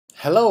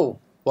Hello,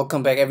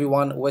 welcome back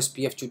everyone.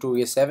 OSPF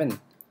tutorial 7.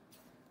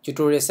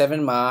 Tutorial 7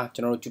 မှာကျွ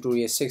န်တော်တို့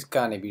tutorial 6က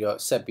နေပြီးတော့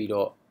ဆက်ပြီး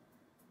တော့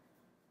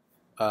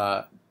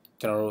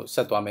ကျွန်တော်တို့ဆ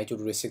က်သွားမယ်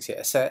tutorial 6ရဲ့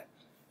အဆက်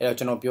အဲ့တော့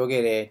ကျွန်တော်ပြော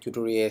ခဲ့တဲ့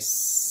tutorial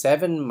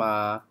 7မှာ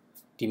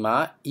ဒီမှာ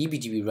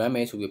EBGB run မ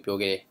ယ်ဆိုပြီးပြော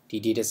ခဲ့တ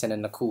ယ်ဒီ data center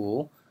နှစ်ခုကို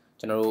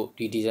ကျွန်တော်တို့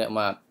ဒီ data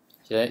မှာ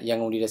ရန်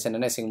ကုန် data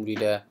center နဲ့ စင်ကာပူ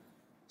data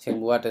စင်ကာ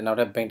ပူကနောက်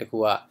ထပ် bank တစ်ခု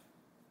က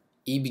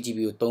EBGB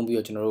ကိုသုံးပြီး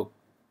တော့ကျွန်တော်တို့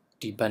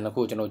ဒီ band နှစ်ခု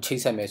ကိုကျွန်တော်ချိ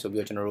တ်ဆက်မယ်ဆို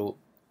ပြီးတော့ကျွန်တော်တို့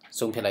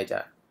ဆုံးဖြတ်လိုက်ကြ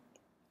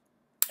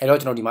အဲ့တော့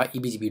ကျွန်တော်ဒီမှာ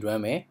EBGB run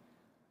မယ်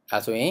အဲ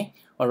ဆိုရင်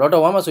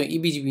router 1မှာဆိုရင်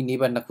EBGB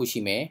neighbor နှစ်ခုရှိ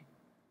မယ်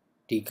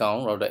ဒီကောင်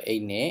router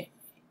 8နဲ့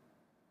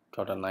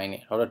router 9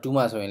နဲ့ router 2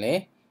မှာဆိုရင်လည်း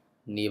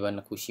neighbor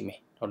နှစ်ခုရှိမယ်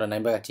router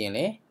 9ဘက်ကကျင်လ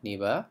ည်း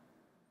neighbor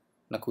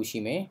နှစ်ခုရှိ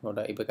မယ်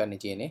router 8ဘက်ကနေ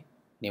ကျင်လည်း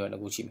neighbor နှ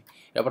စ်ခုရှိမယ်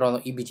အဲ့တော့ပထမ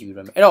ဆုံး EBGB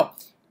run မယ်အဲ့တော့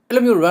အဲ့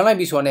လိုမျိုး run လိုက်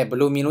ပြီဆိုတော့ねဘယ်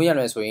လိုမြင်လို့ရ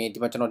လဲဆိုရင်ဒီ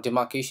မှာကျွန်တော်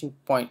demarcation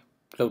point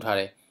လုပ်ထား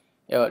တယ်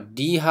အဲ့တော့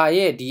ဒီဟာ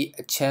ရဲ့ဒီ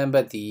အချမ်းဘ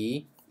က်ဒီ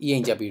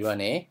ENJB run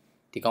နဲ့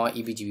ဒီကောင်က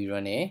EBGB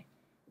run နဲ့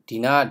ဒီ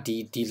နာ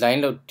ဒီ line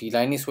လို့ဒီ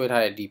line နဲ့ဆွဲ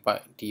ထားတဲ့ဒီပို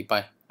င်း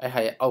အဲ့ဟာ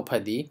ရဲ့အောက်ဖ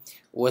က်ဒီ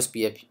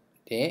OSPF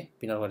တဲ့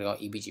ပြီးတော့ဒီကောင်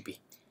EBGB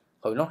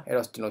ဟုတ်ပြီနော်အဲ့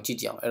တော့ကျွန်တော်ကြည့်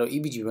ကြအောင်အဲ့တော့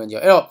EBGB run ကြ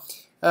အောင်အဲ့တော့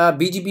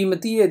BGB မ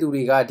သိတဲ့သူ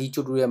တွေကဒီ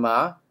tutorial မှာ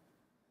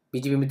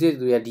BGB မသိတဲ့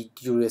သူတွေကဒီ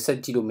tutorial ဆက်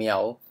ကြည့်လို့မရ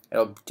ဘူးအဲ့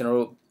တော့ကျွန်တော်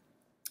တို့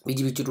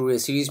BGB tutorial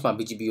series မှာ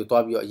BGB ကို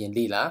တွားပြီးတော့အရင်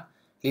လေ့လာ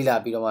ပြီး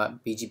တော့မှ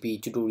BGB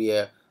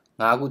tutorial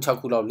 5ခု6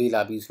ခုလောက်လေ့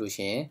လာပြီးဆိုလို့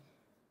ရှိရင်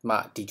မှ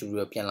ဒီ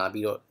tutorial ပြန်လာ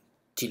ပြီးတော့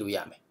ကြည့်လို့ရ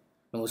မယ်။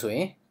လို့ဆိုရ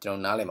င်ကျွန်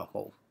တော်နားလည်မှာမ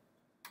ဟုတ်ဘူး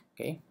။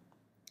 Okay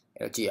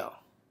အဲ့တော့ကြည့်အောင်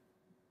။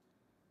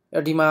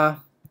အဲ့တော့ဒီမှာ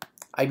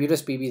IP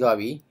address ပေးပြီးသွား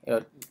ပြီ။အဲ့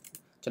တော့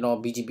ကျွန်တော်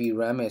BGB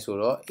run မယ်ဆို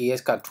တော့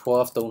AS က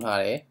12သုံးထား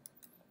တယ်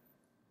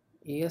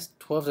။ AS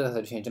 12ဆိုတော့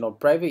ကျွန်တော်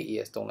private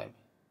AS သုံးလိုက်မ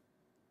ယ်။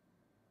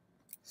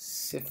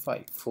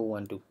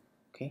 65412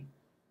 Okay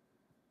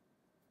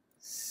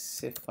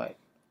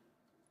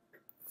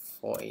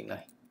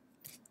 65489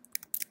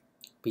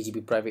 BGB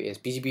private AS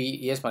BGB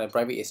AS မှာလည်း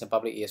private AS နဲ့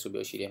public AS ဆို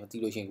ပြီးရှိတယ်မသိ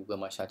လို့ရှိရင် Google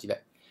မှာရှာကြည့်လို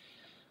က်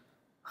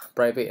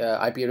private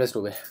IP address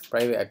လိုပဲ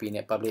private IP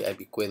နဲ့ public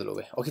IP ကွဲတယ်လို့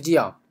ပဲ Okay ကြည့်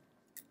အောင်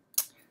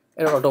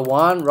အဲ့တော့ router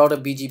 1 router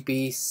BGB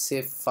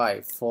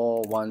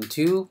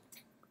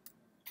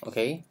 65412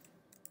 Okay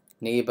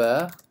neighbor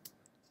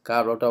က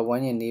router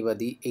 1ရဲ့ neighbor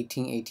ဒီ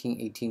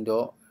 18.18.18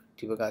 တော့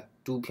ဒီဘက်က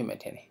2ဖြစ်မယ်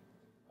ထင်တယ်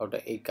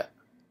router 8က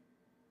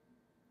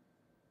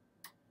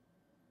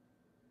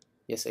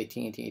Yes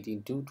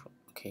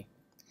 18.18.18.2 Okay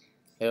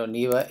Error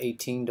neighbor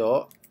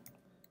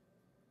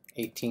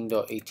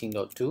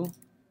 18.18.18.2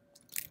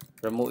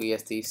 remote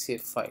ESD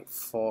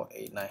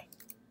 65489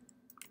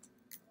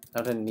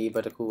 now the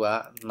neighbor တခုက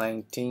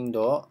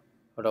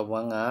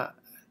 19.1 က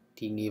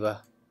ဒီ neighbor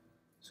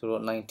so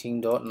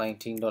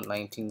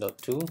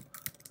 19.19.19.2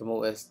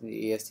 remote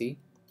ESD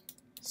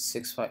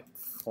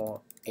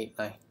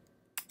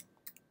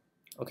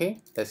 65489 okay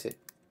that's it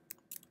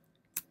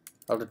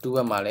router 2က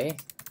မှာလဲ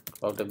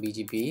router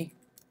BGB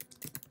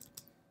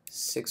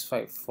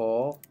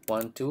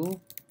 65412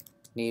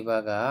 neighbor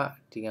က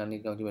ဒီကနေ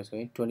ကြောင်းကြည့်မယ်ဆို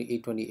ရင်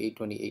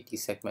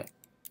 28.28.28 segment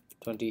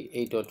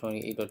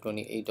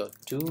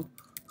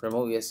 28.28.28.2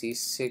 remote ESC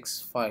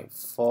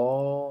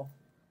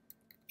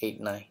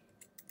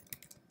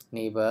 65489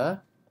 neighbor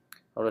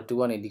router 2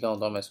ကနေဒီကောင်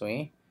သွားမယ်ဆိုရ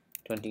င်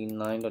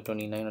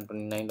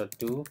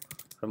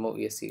 29.29.29.2 remote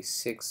ESC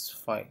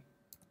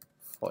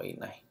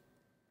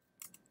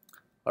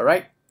 65489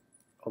 alright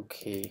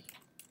okay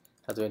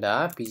ဒါဆိုရင်ဒါ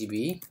BGB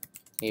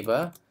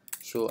neighbor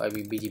show IP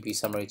BGB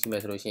summary ကြည့်မ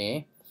ယ်ဆိုလို့ရှိရင်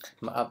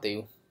မ up သေး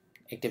ဘူး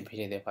active ဖြစ်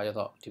နေတယ်ဘာကြောင့်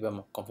တော့ဒီဘက်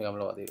မှာ configure မ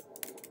လုပ်ရသေး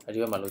ဘူးဒီ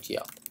ဘက်မှာလုပ်ကြည့်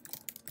အောင်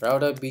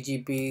router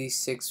BGB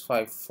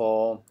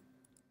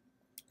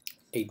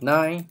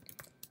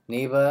 65489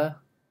 neighbor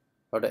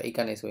router 8က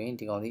နေဆိုရင်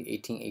ဒီကောင်ဒီ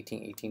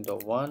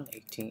 18.18.18.1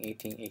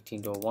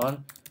 18.18.18.1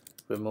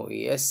 remote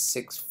AS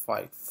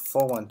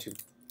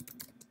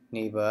 65412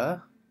 neighbor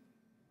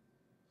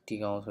ဒီ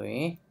ကောင်ဆိုရ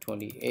င်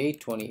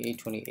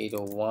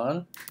 28.28.28.1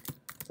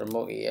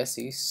 remote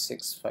ASC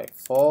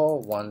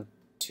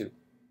 65412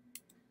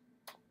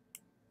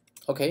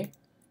 okay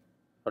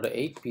router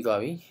 8 ပြီးသွား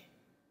ပြီ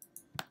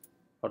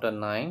router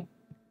 9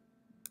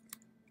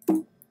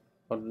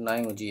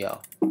 ကိုကြည့်အော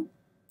င်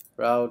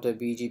router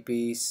BGB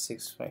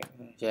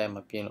 65ရမ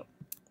ပြင်းလို့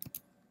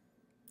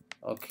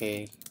okay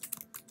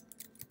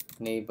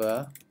neighbor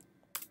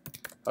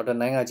router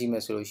 9ကကြည့်မ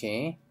ယ်ဆိုလို့ရှိရ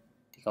င်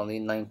ဒီကောင်လေး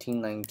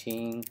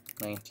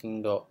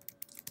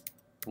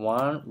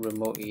 19.19.1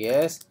 remote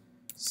ES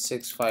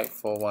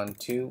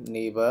 65412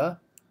 neighbor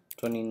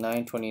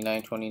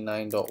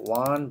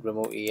 29.29.29.1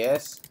 remote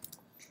ES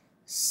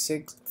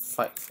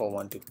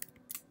 65412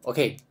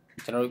 okay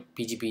ကျွန်တော်တို့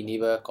BGB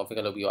neighbor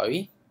configure လုပ်ပြီးပါပြီ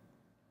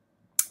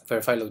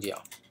verify လုပ်ကြည့်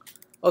အောင်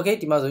okay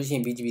ဒီမှာဆိုရှ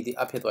င် BGB ဒီ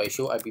up ဖြစ်သွားပြီ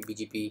show IP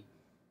BGB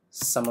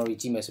summary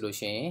ကြည့်မယ်ဆိုလို့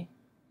ရှင်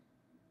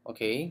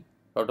okay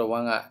router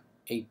 1က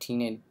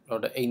 18 နဲ့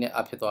router 8နဲ့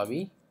up ဖြစ်သွားပြီ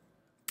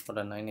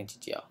router 9နဲ့ကြ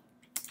ည့်ကြအောင်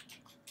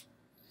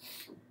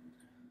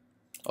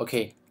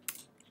okay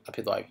အဖြ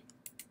စ်သွားပြီ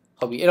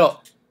ဟုတ်ပြီအဲ့တော့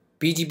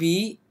BGB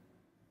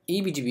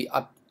EBGB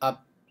up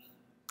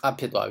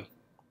ဖြစ်သွားပြီ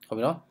ဟုတ်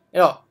ပြီနော်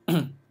အဲ့တော့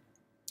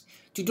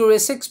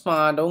tutorial 6 မှာ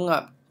တော့ငါ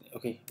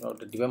okay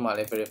ဒီဘက်မှာလ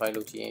ည်း verify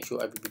လုပ်ကြည့်ရင် show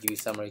IP BGP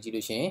summary ကြည့်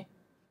လို့ရှိရင်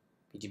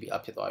BGP အ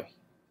ဖြစ်သွားပြီ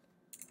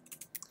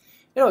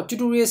အဲ့တော့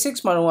tutorial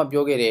 6 မှာတော့ငါ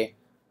ပြောခဲ့တယ်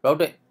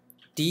router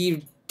ဒီ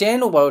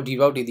 10 လို့ပါတော့ဒီ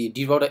route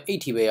ဒီ router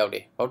 8 ထိပဲရောက်တ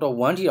ယ် router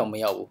 1 ထိတော့မ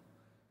ရောက်ဘူး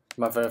ဒီ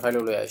မှာ verify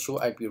လုပ်လို့ရ show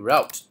IP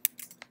route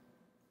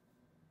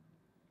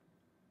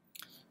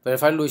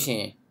verify လို့ရှိ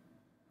ရင်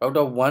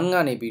router 1 က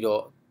နေပြီး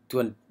တော့သူ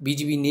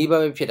BGP neighbor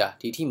ပဲဖြစ်တာ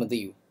ဒီထိမသိ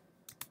ဘူး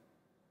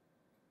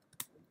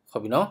ဟု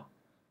တ်ပြီနော်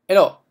အဲ့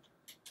တော့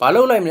ဘာ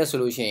လုပ်လိုက်မလဲဆို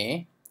လို့ရှိရင်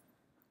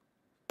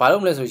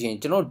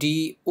ကျွန်တော်ဒီ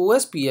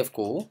OSPF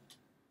ကို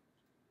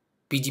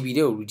BGP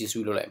တွေကို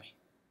redistribute လုပ်လိုက်မယ်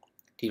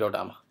ဒီ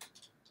router မှာ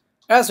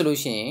အဲ့ဒါဆိုလို့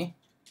ရှိရင်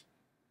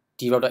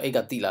ဒီ router 8က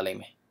တိလာလိုက်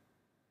မယ်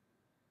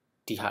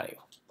ဒီဟာတွေ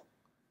ကို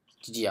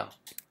ကြည့်အောင်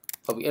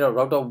ဟုတ်ပြီအဲ့တော့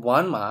router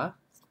 1 မှာ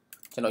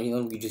ကျွန်တော်အရင်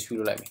ဆုံး redistribute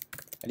လုပ်လိုက်မယ်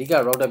အဓိက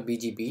router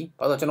BGP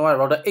ဘာလို့ကျွန်တော်က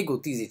router 8ကို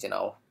သိစေချင်တာ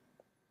哦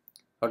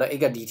router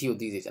 8က DT ကို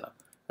သိစေချင်တာ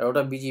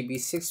router BGP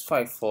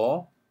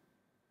 654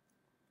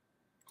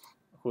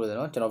အခုလို့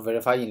နော်ကျွန်တော်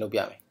verify ရင်လုပ်ပြ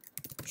မယ်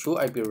show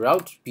IP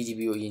route BGP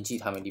ကိုယဉ်ကြည့်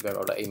ထားမယ်ဒီဘက်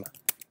router 8မှာ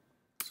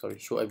sorry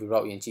show IP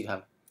route ယဉ်ကြည့်ထား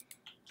မယ်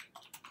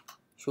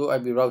show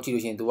IP route ကြည့်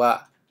လို့ရှိရင် तू က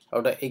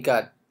router 8က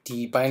ဒီ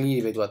ပိုင်း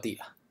လေးတွေပဲ तू ကသိ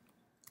တာ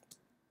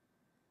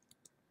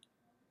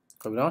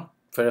ဟုတ်ပြီနော်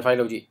verify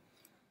လုပ်ကြည့်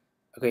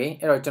okay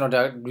အဲ့တော့ကျွန်တော်ဒါ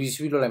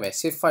redistribute လုပ်လိုက်မယ်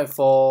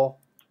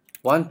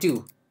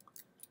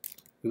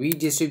 65412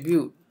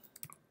 redistribute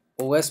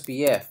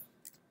OSPF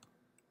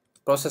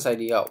process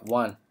ID က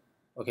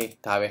1 okay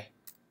ဒါပဲ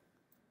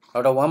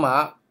router 1 မှာ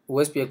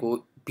OSPF ကို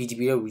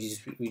BGP ကို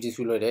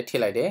redistribute လုပ်တယ်ထ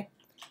ည့်လိုက်တယ်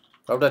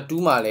router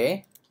 2 မှာလည်း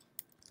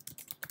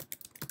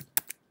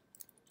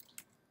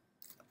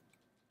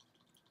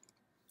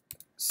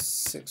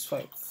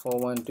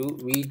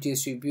65412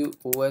 redistribute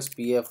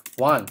OSPF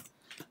 1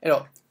အဲ့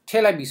တော့ထ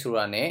ည့်လိုက်ပြီဆို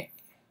တာနဲ့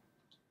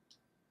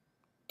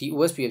ဒီ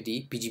OSPF ဒီ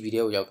BGP တွေ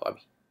ကိုရောက်သွား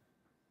ပြီ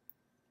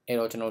အဲ့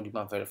တော့ကျွန်တော်ဒီ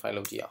မှာ verify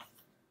လုပ်ကြည့်အောင်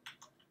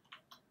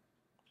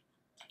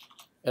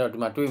အဲ့တော့ဒီ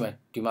မှာတွေ့မယ်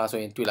ဒီမှာဆို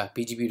ရင်တွေ့လား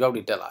BGP route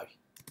တွေတက်လာပြီ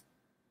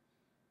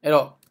အဲ့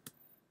တော့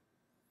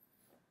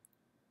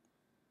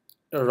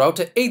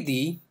router 8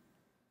ဒီ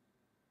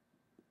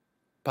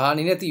ဘာအ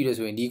နေနဲ့သိရလဲ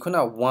ဆိုရင်ဒီခုန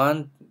1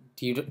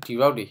ဒီ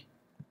route တွေ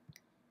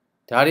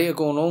ဒါတွေအ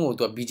ကုန်လုံးကို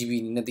သူက BGP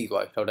အနေနဲ့သိ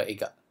သွားပြီ router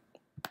 8က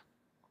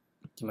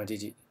ဒီမှာကြ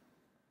ည့်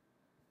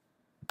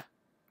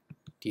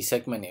ဒီ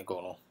segment တွေအကု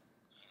န်လုံး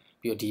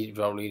ပြီးတော့ဒီ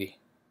route လေးတွေ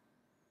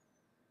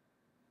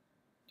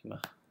ဒီမှာ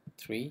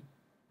3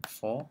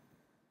 4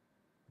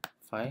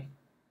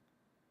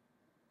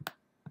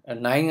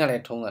 5 9ကလ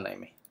ည်းထုံးစံနိုင်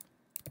မယ်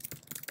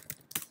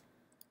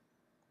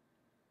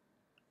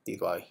တည်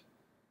သွားပြီ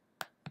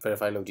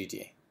verify လုပ်ကြည့်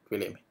တွေ့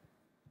လိမ့်မယ်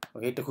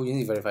okay တစ်ခုချင်း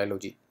စီ verify လု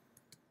ပ်ကြည့်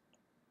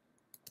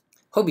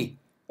ဟုတ်ပြီ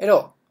အဲ့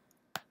တော့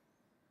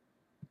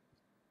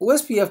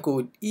OSPF ကို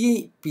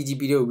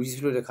BGP တွေကို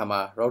redistribute လုပ်တဲ့အခါမှာ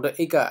router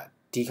 8က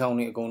ဒီခေါင်း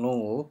တွေအကုန်လုံး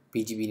ကို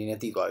BGP အနေနဲ့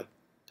တည်သွားပြီ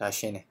ဒါ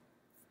ရှင်းတယ်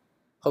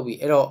ဟုတ်ပြီ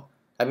အဲ့တော့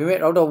ဒါပေမဲ့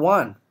router 1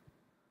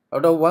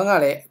က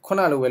လည်းခုန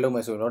လိုပဲလုပ်မ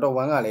ယ်ဆိုရင် router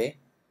 1ကလည်း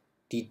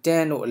ဒီ10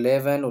တို့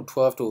11တို့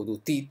12တို့သူ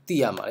သိ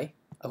ရမှာလေ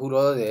အခု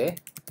တော့ဆို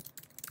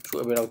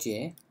ချိုးအပဲတော့ကြည့်ရ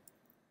င်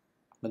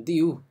မသိ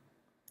ဘူး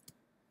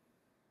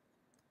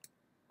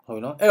ဟုတ်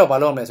ပြီနော်အဲ့တော့ဘာ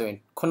လုပ်ရမလဲဆိုရင်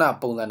ခုန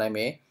ပုံစံတိုင်း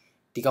ပဲ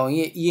ဒီကောင်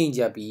ကြီးရဲ့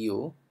ENGP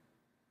ကို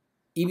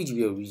EBGP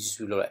ကို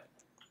redistribute လုပ်လိုက်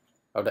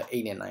router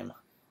 8နဲ့9မှာ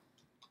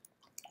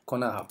ခု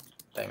နဟာ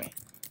တိုင်းပဲ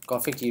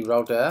config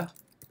router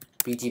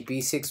BGP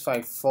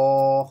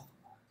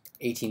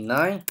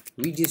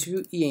 65489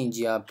 redistribute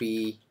ENGP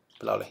ဘ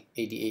ယ်လောက်လဲ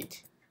88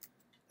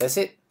 that's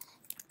it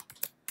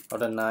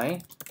router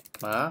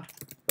 9မှာ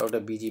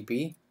router BGP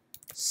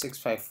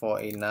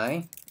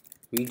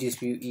 65489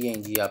 redistribute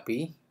ENGP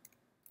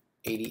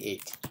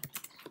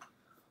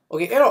 88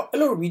 okay အဲ့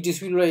လို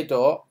redistribute လိုက်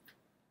တော့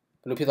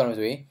ဘယ်လိုဖြစ်သွားမလဲ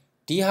ဆိုရင်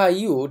ဒီဟာ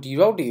ကြီးကိုဒီ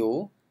route တွေကို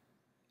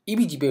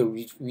EBGP ကို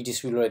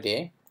redistribute လုပ်လိုက်တ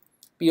ယ်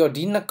ပြီးတော့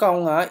ဒီနှစ်ကော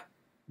င်က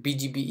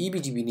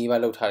EBGP နေပါ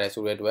လောက်ထားတယ်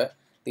ဆိုတဲ့အတွက်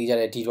သိကြ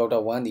တဲ့ဒီ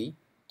router 1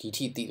ဒီ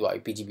ထိတိသွား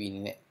ပြီ BGP အနေ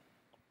နဲ့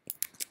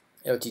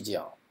အဲ့တော့ကြည့်ကြ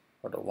အောင်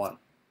router 1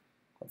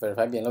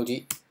 verify ပြန်လုပ်ကြ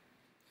ည့်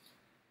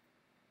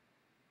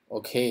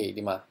okay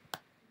ဒီမှာ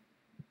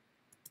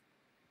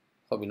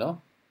ဟုတ်ပြီနော်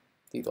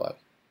တိသွား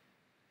ပြီ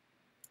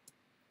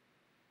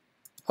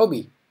ဟုတ်ပြီ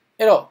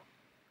အဲ့တော့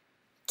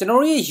ကျွန်တော်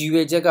တို့ရဲ့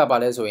URL ချက်ကဘာ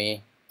လဲဆိုရင်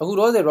အခု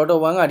တော့ router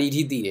 1ကဒီ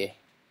ထိတည်တယ်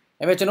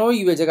အဲ့မဲ့ကျွန်တော်တို့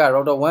URL ချက်က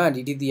router 1က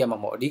ဒီထိတည်ရမှာ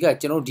မဟုတ်အဓိက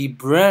ကျွန်တော်ဒီ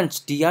branch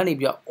ဒီကနေ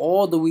ပြီး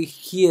all the way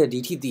here ဒီ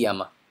ထိတည်ရ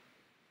မှာ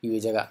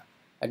URL ချက်က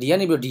ဒီက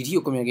နေပြီးဒီထိ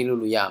ကို communicate လု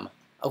ပ်လို့ရမှာ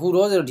အခု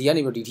တော့ဒီက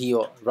နေပြီးဒီထိ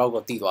ရော route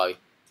ကိုတည်သွားပြီ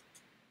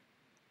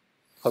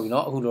ဟုတ်ပြီ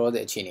နော်အခုတော့အ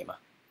ခြေအနေမှာ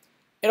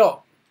အဲ့တော့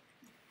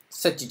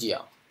ဆက်ကြည့်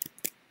အောင်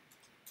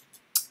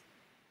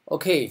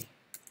okay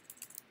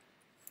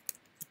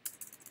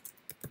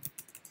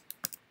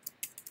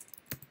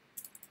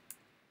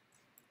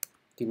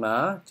ဒီမှာ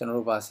ကျွန်တော်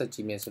တို့ပါဆက်ကြ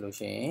ည့်မယ်ဆိုလို့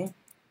ရှိရင်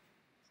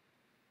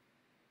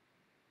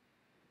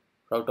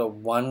router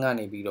 1က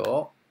နေပြီး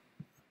တော့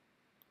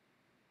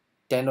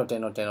10 နဲ့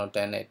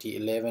ဒီ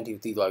11ထိ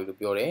တည်သွားပြီလို့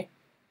ပြောတယ်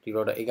ဒီ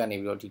router 8ကနေ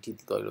ပြီးတော့ဒီထိတ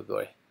ည်သွားပြီလို့ပြော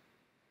တယ်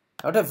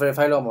နောက်ထပ်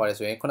verify လုပ်မှာပါတယ်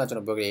ဆိုရင်ခုနကျွန်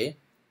တော်ပြောခဲ့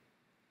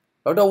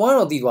router 1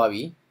 ကိုသိသွား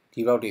ပြီ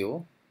ဒီ route တွေကို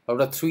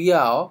router 3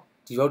 ရော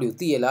ဒီ route တွေကို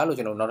သိရလားလို့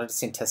ကျွန်တော်နောက်တစ်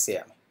ဆင့် test ဆက်ရ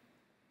မယ်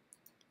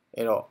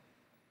အဲ့တော့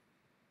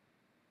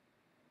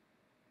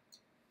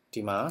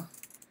ဒီမှာ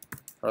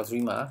router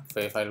 3မှာ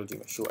verify လုပ်ကြည့်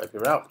မယ် show IP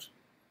route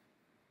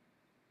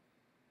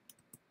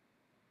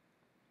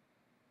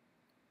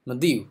မ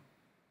သိဘူး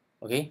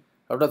okay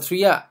router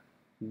 3က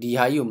ဒီ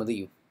ဟာကြီးကိုမသိ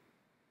ဘူး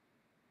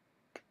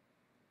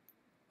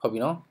ဟုတ်ပြီ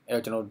နော်အဲ့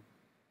တော့ကျွန်တော်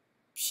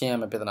ရှင်းရ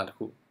မယ့်ပြဿနာတစ်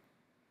ခု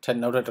ထပ်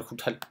နောက်ထပ်တစ်ခု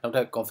ထပ်နောက်ထ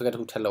ပ် configure တ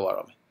စ်ခုထပ်လုပ်ရ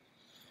တော့မယ်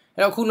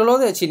အဲ့တော့အခုလောလော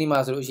ဆယ်အခြေအနေမှာ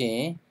ဆိုလို့ရှိရ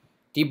င်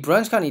ဒီ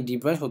branch ကနေဒီ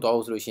branch ကိုသွား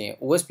ဖို့ဆိုလို့ရှိရင်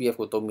OSPF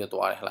ကိုသုံးမျိုး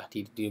သွားတယ်ဟလားဒီ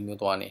လိုမျိုး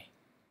သွားနေ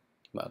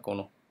ဒီမှာအကုန်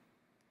လုံး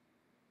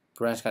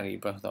branch ကနေ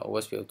branch တော့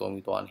OSPF ကိုသုံး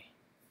ပြီးသွားနေ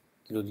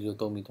ဒီလို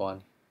သုံးပြီးသွား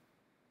နေ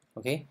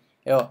okay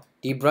အဲ့တော့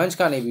ဒီ branch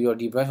ကနေပြီးတော့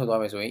ဒီ branch ကို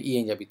သွားမယ်ဆိုရင်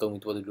EN ချက်ပြီးသုံး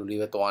ပြီးဒီလိုလေး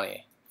ပဲသွားနေ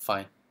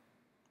fine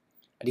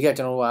အဓိက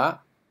ကျွန်တော်တို့က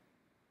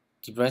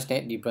ဒီ branch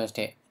နဲ့ဒီ branch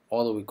နဲ့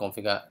all the way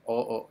configure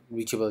all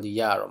reachable ဒီ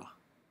ရရတော့မှာ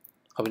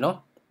ဟုတ်ပြီနော်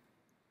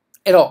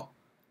အဲ့တော့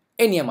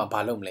အဲ့နေရာမှာဘာ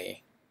လုပ်မလဲ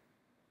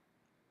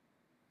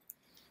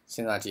စ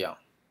ဉ်းစားကြည့်အောင်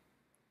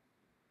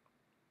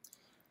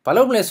ဘာ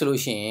လုပ်မလဲဆို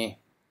လို့ရှိရင်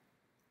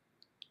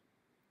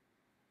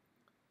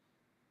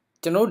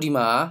ကျွန်တော်တို့ဒီ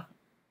မှာ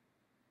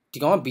ဒီ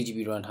ကောင်က BGP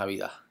run ထား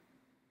ပြီးသား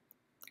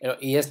အဲ့တော့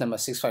AS number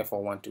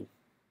 65412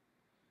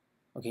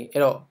 okay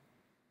အဲ့တော့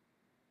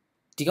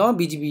ဒီကောင်က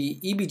BGP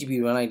EBGP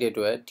run လိုက်တဲ့အ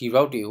တွက်ဒီ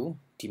route တွေကို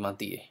ဒီမှာ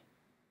သိတယ်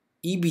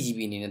EBGP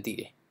အနေနဲ့သိ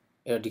တယ်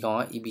အဲ့တော့ဒီကောင်က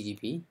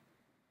EBGP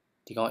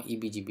ဒီကောင်က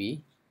EBGP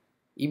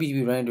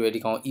run တဲ့အတွက်ဒီ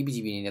ကောင်က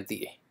EBGP အနေနဲ့သိ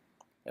တယ်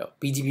အဲ့တော့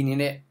BGP အနေ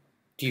နဲ့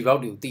ဒီ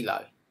route တွေကိုသိလာ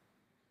ပြီ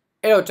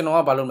အဲ့တော့ကျွန်တော်က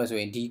ဘာလုပ်မလဲဆို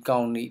ရင်ဒီကော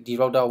င်ဒီ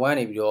router 1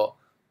နေပြီးတော့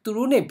သူ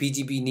တို့နဲ့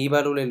BGP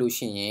neighbor လုပ်လိုက်လို့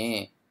ရှိရင်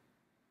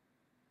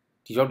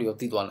ဒီ route တွေကို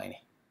သိသွားနိုင်တ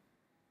ယ်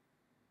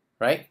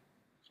right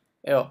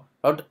အဲ့တော့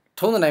route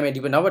ထုံးစံတိုင်းပဲဒီ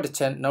နောက်တစ်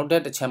ချ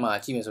က်မှာ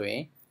ကြည့်မယ်ဆိုရ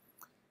င်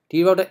ဒီ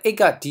router 8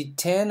ကဒီ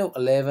10တို့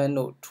11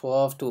တို့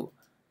12တို့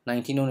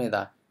19တို့နဲ့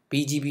ဒါ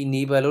BGP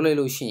neighbor လုပ်လိုက်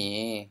လို့ရှိရ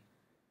င်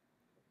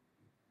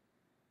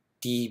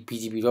ဒီ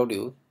BGP route တွေ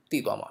ကိုသိ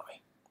သွားမှာပဲ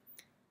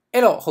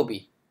အဲ့တော့ဟုတ်ပြီ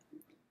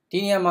ဒီ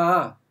နေရာမှာ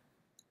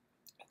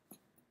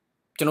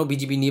ကျွန်တော်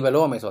BGP neighbor လု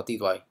ပ်ရမယ်ဆိုတော့သိ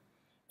သွားပြီ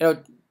အဲ့တော့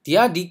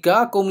ဒီက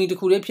ကုမ္ပဏီတစ်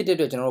ခုတည်းဖြစ်တဲ့အ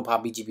တွက်ကျွန်တော်တို့ဘာ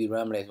BGP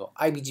run မလဲဆိုတော့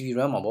IBGP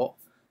run မှာပေါ့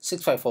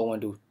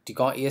65412ဒီ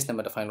ကောင် AS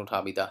number define လုပ်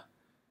ထားပြီးသား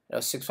အဲ့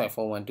တော့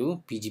65412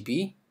 BGP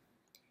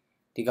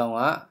ဒီကောင်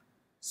က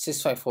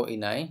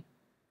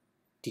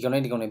65489ဒီကောင်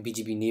နဲ့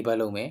BGP neighbor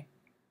လုပ်မယ်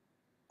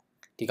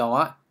ဒီကောင်က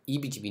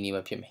EBGP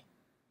neighbor ဖြစ်မယ်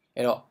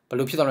အဲ့တော့ဘယ်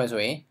လိုဖြစ်သွားလဲ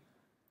ဆိုရင်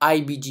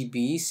IBGP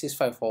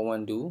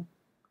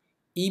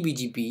 65412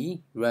 EBGP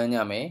run ရ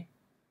မယ်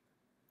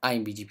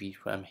IBGP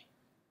run မယ်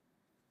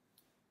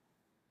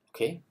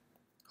okay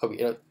ဟုတ်ပြီ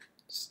အဲ့တော့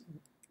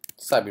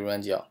စပြီး run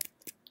ကြည့်အောင်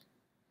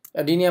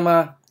ဒီနေရာမှာ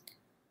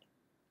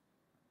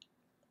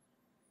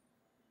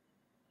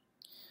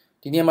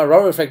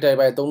route reflector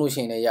ပဲသုံးလို့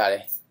ရှိရင်လည်းရတ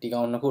ယ်ဒီကော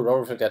င်နှစ်ခု route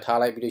reflector ထား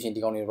လိုက်ပြီးလို့ရှိရင်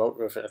ဒီကောင်တွေ route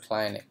reflector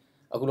client နဲ့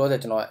အခုတော့ကျွ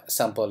န်တော်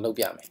sample လုပ်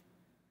ပြမယ်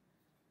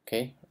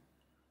okay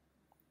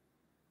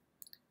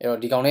အဲ့တော့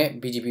ဒီကောင်နဲ့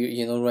BGP အရ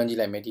င်ဆုံး run ကြည့်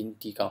လိုက်မယ်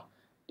ဒီကောင်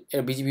အဲ့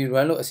တော့ BGP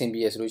run လို့အဆင်ပြေ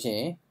ရဆိုလို့ရှိရ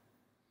င်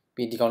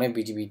ပြီးဒီကောင်နဲ့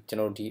BGP ကျွန်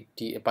တော်ဒီ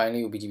အပိုင်း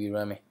လေးကို BGP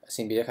run မယ်အဆ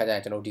င်ပြေတဲ့ခါကျရ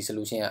င်ကျွန်တော်ဒီ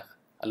solution က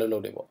အလုပ်လု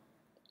ပ်တယ်ပေါ့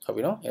ဟုတ်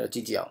ပြီနော်အဲ့တော့ကြ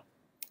ည့်အောင်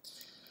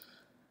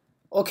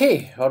okay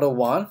router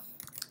 1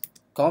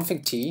 config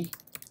t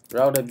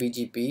router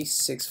BGP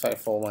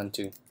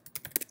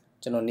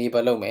 65412ကျွန်တော်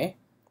neighbor လုပ်မယ်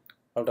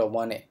router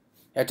 1နဲ့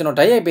အဲ့ကျွန်တော်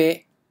ဓာတ်ရိုက်ပဲ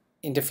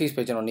interface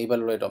ပဲကျွန်တော် neighbor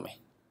လုပ်လိုက်တော့မယ်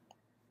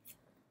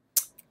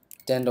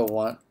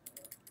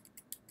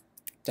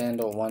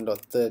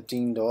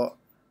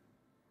 10.1.13.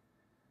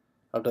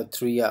 router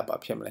 3ကဘာ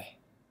ဖြစ်မလဲ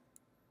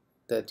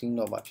13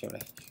တော့ဘာဖြစ်မ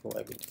လဲ show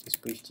IP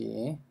display ကြည့်ရ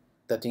င်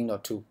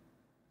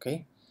 13.2 okay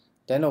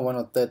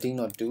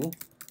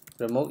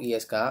 10.1.13.2 remote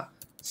ES က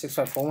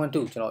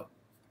65412ကျွန်တော်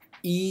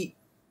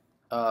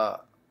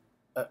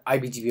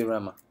IBGP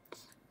run မှာ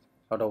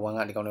router 1က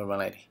ဒီကောင်လေး run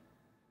လိုက်တယ်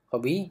ဟု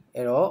တ်ပြီ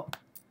အဲ့တော့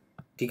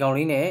ဒီကောင်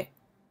လေးနဲ့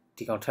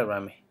ဒီကောင်ထပ်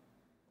run မယ်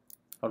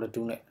router 2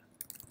နဲ့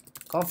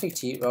config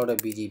t router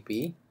BGP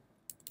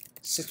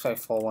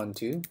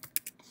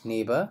 65412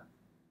 neighbor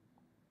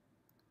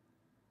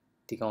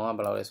ဒီကောင်ကဘ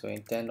ယ်လောက်လဲဆိုရ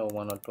င်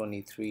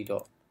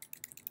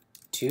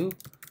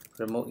 10.1.23.2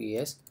 remote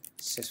ES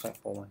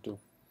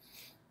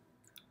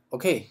 65412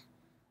 okay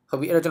ဟုတ်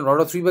ပြီအဲ့တော့ကျွန်တော်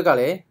router 3ဘက်က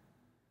လည်း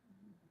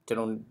ကျွန်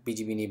တော်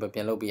BGP neighbor ပြ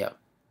န်လုပ်ပြရမယ်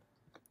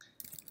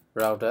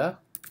router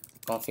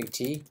config t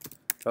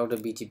router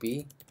BGP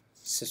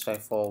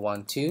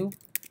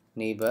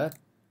 65412 neighbor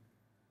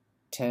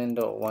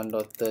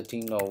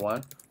 10.1.13.1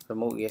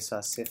 remote ES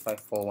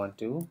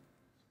 65412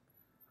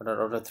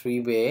 router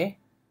 3ပဲ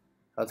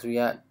router 3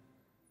က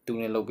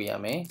2နဲ့လုပ်ပြရ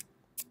မယ်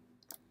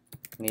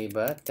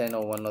neighbor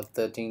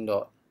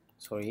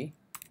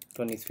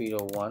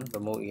 10.1.13.23.1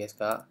 remote ES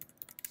က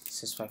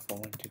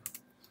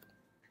65412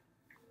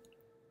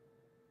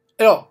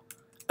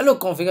အဲ့လို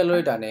configure လုပ်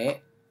ရတာနဲ့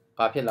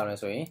ဘာဖြစ်လာလဲ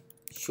ဆိုရင်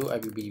show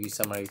IPBGP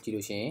summary ကြည့်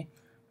လို့ရှိရင်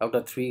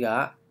router 3က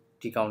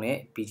ဒီကောင်နဲ့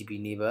BGP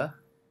neighbor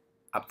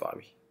up သွား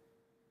ပြီ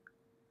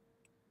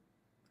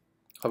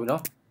ဟုတ်ပြီ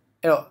နော်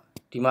အဲ့တော့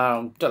ဒီမှာ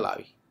တက်လာ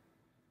ပြီ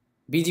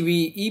BGB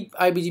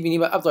IBGB နေ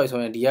ပါ up သွားဆို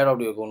ရင်ဒီရ route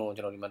တွေအကုန်လုံးကို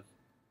ကျွန်တော်ဒီမှာ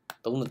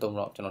3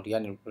တော့ကျွန်တော်ဒီက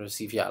နေ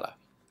receive ရလာ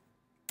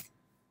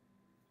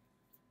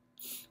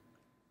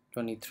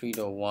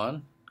 23.1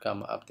 က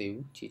မှ up သေး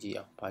ဘူးကြည့်ကြည့်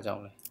အောင်ဘာကြော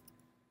င့်လဲ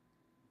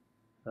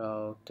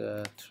router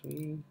 3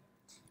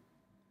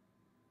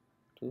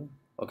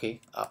 2 okay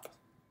up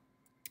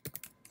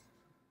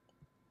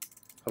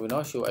ဟုတ်ပြီ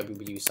နော် show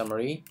IPBGB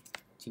summary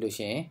ကြည့်လို့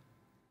ရှိရင်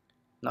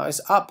now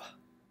it's up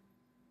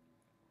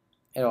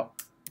အဲ့တော့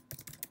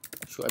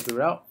show IP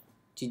route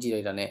ကြည့်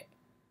လိုက်တာနဲ့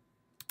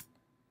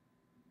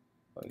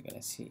what you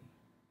gonna see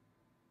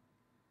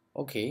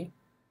okay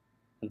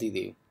မသိ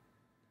သေးဘူး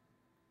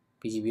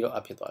BGB တော့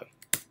up ဖြစ်သွားပြီ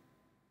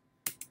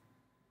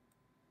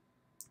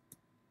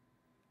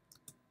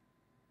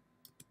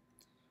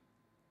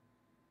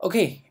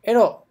okay အဲ့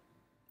တော့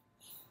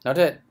နောက်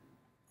ထပ်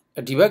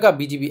ဒီဘက်က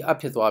BGB up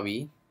ဖြစ်သွားပြီ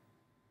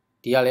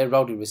ဒီကလည်း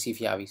route တွေ receive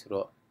ရပြီဆို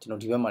တော့ကျွန်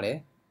တော်ဒီဘက်မှာလည်း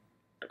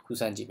တစ်ခု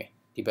စမ်းကြည့်မယ်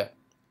ဒီဘက်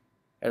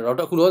အဲ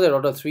router အခုလို့ဆို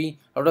router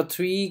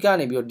 3က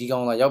နေပြီးတော့ဒီကော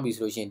င်လာရောက်ပြီ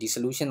ဆိုလို့ရှိရင်ဒီ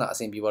solution သာအ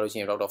ဆင်ပြေပါလို့ရှိ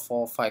ရင် router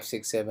 4 5 6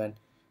 7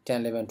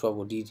 10 11 12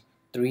ကိုဒီ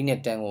3နဲ့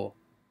10ကို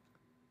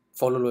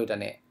follow လုပ်ရ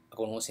တဲ့ အ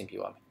ကုန်လုံးအဆင်ပြေ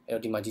ပါမယ်အဲ့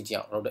တော့ဒီမှာကြည့်ကြည့်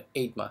အောင် router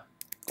 8မှာ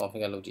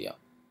configure လုပ်ကြည့်အောင်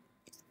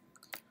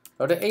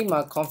router 8မှာ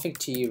config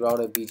t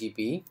router BGP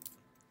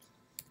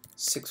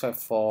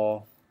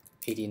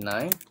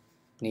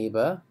 654.89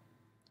 neighbor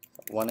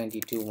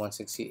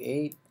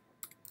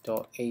 192.168.8.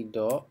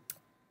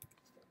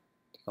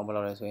 ဒီကောင်ဘယ်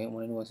လောက်လဲဆိုရင်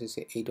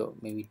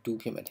 192.168. maybe 2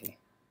 ဖြစ်မယ်ထင်တယ်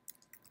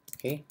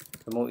okay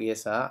remote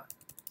ES က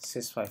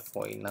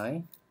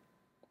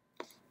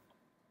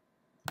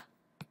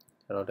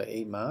 654.89 router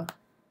 8မှာ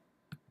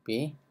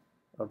ပြီး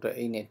router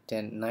 8နဲ့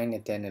10 9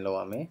နဲ့10နဲ့လောက်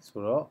ရမယ်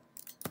ဆိုတော့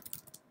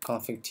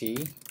config t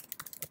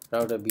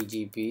router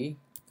BGP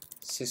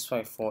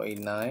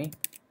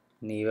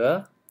 654.89 neighbor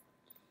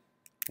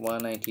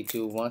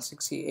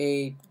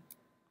 192.168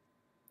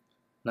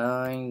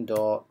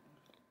 9.2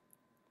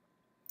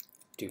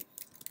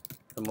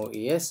 remote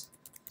ES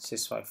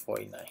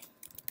 654.89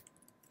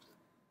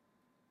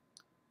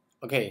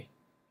 okay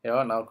အဲ့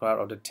တော့နောက်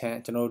router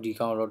 10ကျွန်တော်တို့ဒီ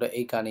ကောင် router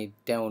 8ကနေ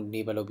10ကို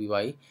neighbor လုပ်ပြီးပါ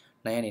ပြီ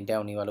9ကနေ10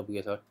ကို neighbor လုပ်ပြီးရ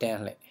ဆိုတော့10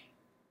လှည့်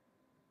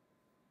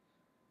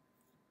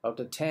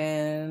router 10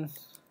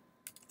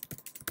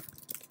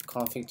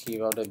 config t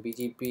router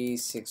BGP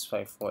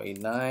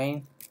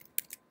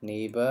 654.89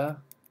 neighbor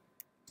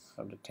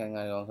router 10က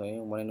နေတော့ဆိုရ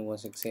င်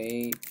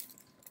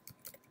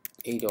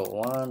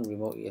 192.168.8.1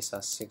 remote ES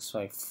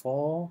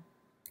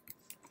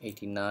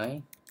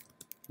 654.89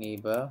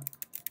 neighbor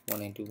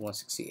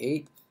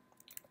 192.168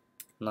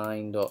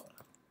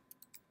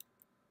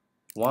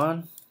 9.1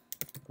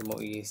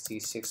 remote EST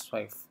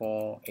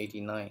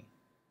 654.89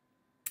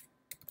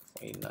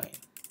 89.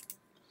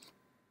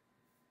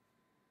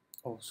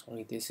 Oh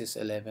sorry, this is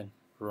 11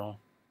 wrong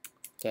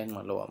 10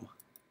 မှာလောက်အောင်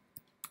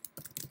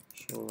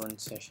show run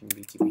session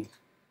BGP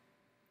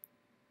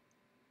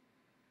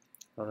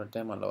router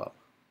 10မှာလောက်အောင်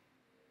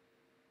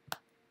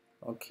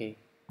okay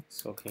it's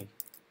okay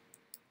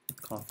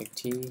config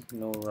t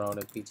no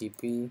router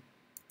BGP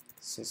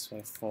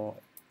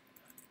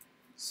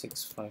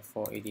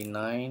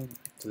 654.89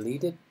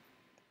 deleted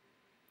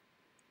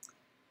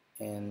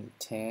and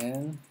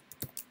 10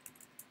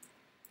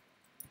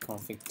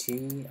 config t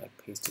I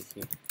paste it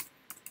here.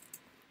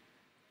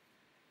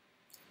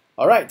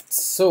 Alright,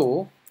 so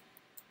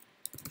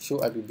show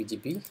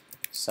IPBGP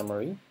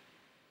summary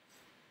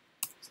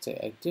stay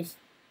active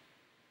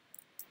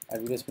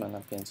address mana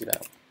PNG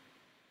dial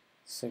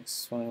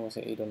 6 1 was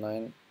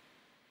 809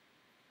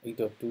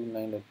 8.2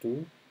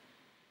 9.2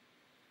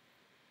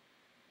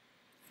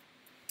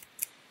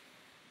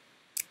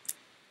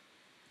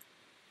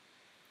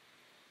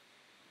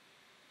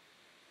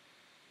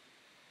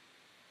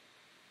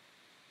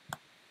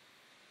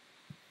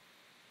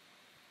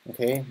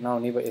 okay now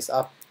neighbor is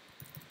up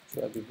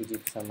show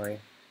IPBGP summary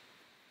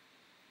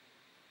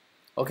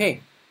okay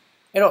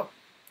အဲ့တော့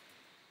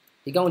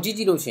ဒီကောင်ကြည့်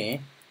ကြည့်လို့ရှိရင်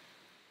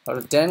တော့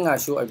 10 က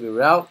show IP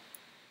route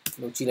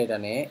လို့ကြည့်လိုက်တာ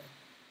ਨੇ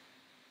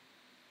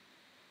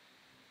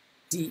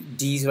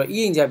ဒီဆိုတော့ e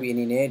ရင်ကြပြီအ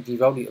နေနဲ့ဒီ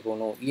route တွေအကုန်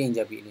လုံး e ရင်ကြ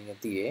ပြီအနေနဲ့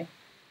သိတယ်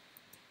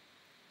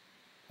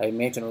ဒါပေ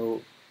မဲ့ကျွန်တော်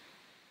တို့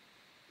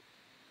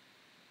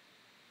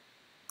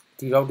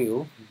ဒီ route တွေ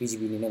ကို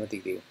BGP အနေနဲ့မသိ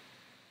သေးဘူး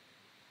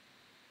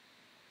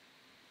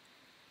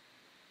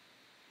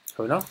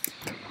ဟုတ်နော်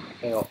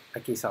အဲ့တော့အ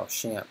ကိစ္စကို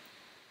ရှင်းရဘယ်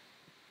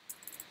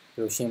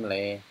လိုရှင်းမ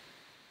လဲ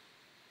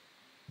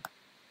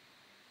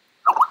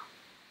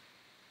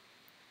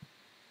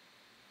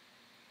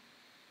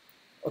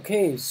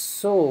okay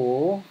so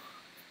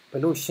ဘ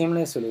ယ်လိုရှင်းမ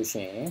လဲဆိုလို့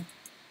ရှိရင်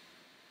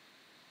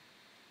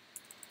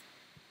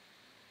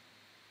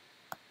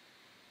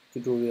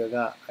tutorial က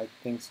I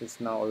think it's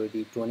now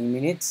already 20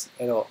 minutes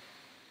အဲ့တော့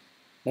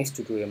next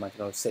tutorial မှာကျွ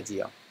န်တော်ဆက်ကြ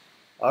ည့်အောင်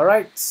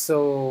alright so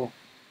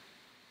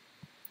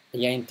အ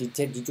ရင်ဒီ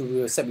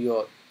tutorial ဆက်ပြီး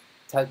တော့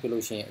type ပြ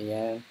လို့ရှိရင်အရ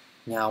င်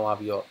ညာဝါ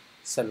ပြီးတော့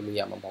ဆက်လို့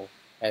ရမှာမဟုတ်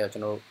အဲ့တော့ကျွ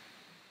န်တော်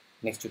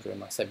next tutorial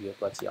မှာဆက်ပြီး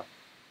တော့ကြည့်အောင်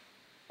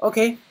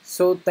okay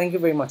so thank you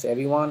very much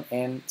everyone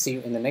and see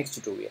you in the next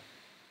tutorial